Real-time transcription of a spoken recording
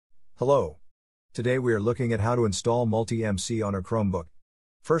Hello. Today we are looking at how to install MultiMC on a Chromebook.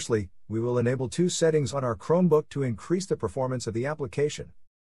 Firstly, we will enable two settings on our Chromebook to increase the performance of the application.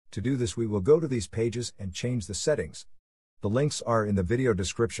 To do this, we will go to these pages and change the settings. The links are in the video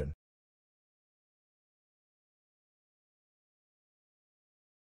description.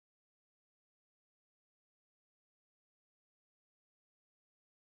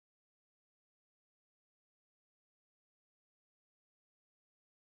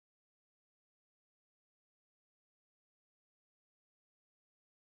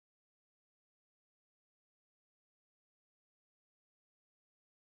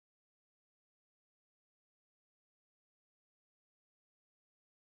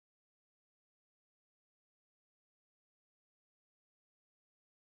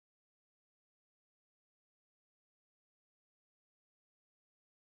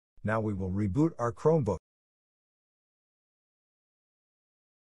 Now we will reboot our Chromebook.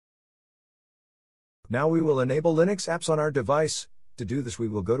 Now we will enable Linux apps on our device. To do this, we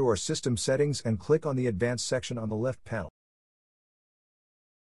will go to our system settings and click on the advanced section on the left panel.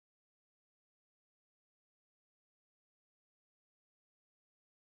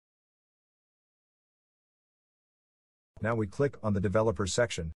 Now we click on the developers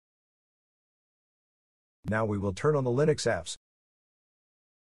section. Now we will turn on the Linux apps.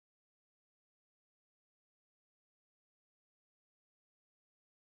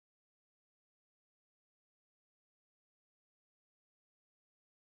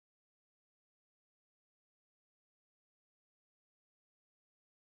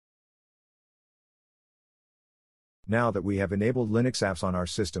 Now that we have enabled Linux apps on our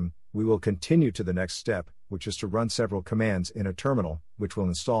system, we will continue to the next step, which is to run several commands in a terminal, which will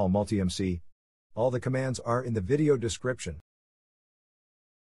install MultiMC. All the commands are in the video description.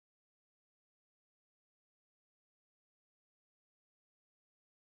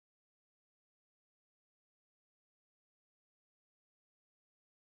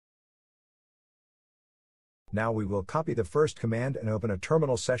 Now we will copy the first command and open a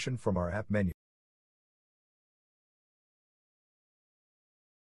terminal session from our app menu.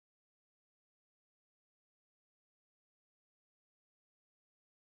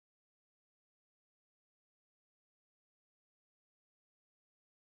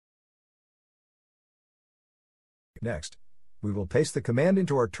 Next, we will paste the command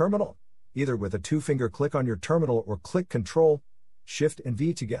into our terminal, either with a two-finger click on your terminal or click Ctrl, Shift and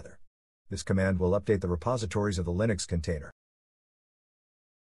V together. This command will update the repositories of the Linux container.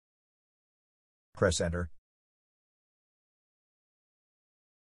 Press Enter.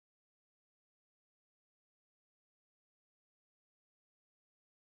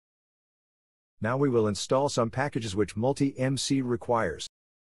 Now we will install some packages which MultiMC requires.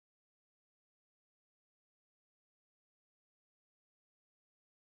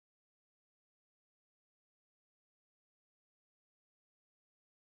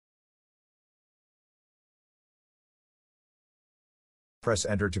 Press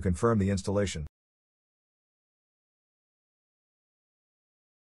Enter to confirm the installation.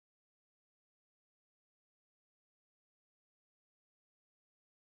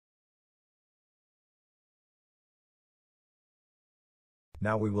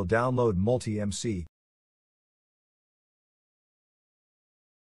 Now we will download MultiMC.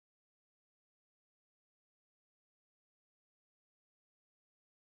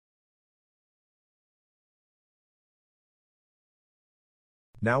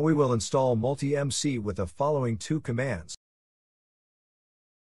 Now we will install MultiMC with the following two commands.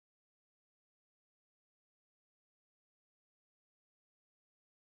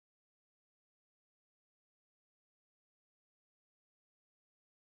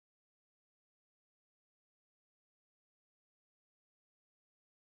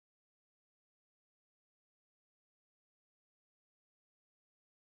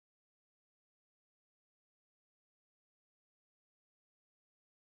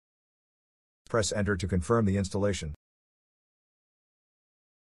 Press Enter to confirm the installation.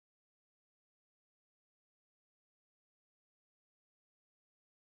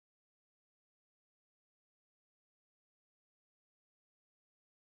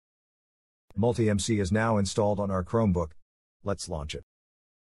 MultiMC is now installed on our Chromebook. Let's launch it.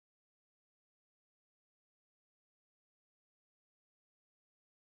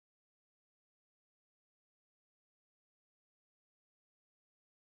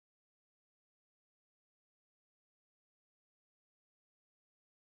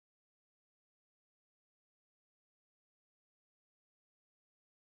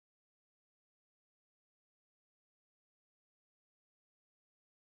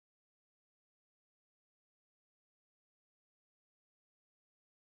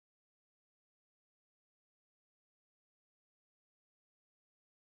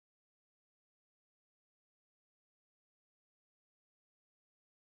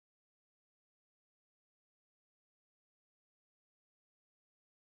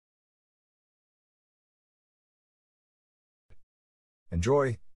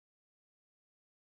 Enjoy!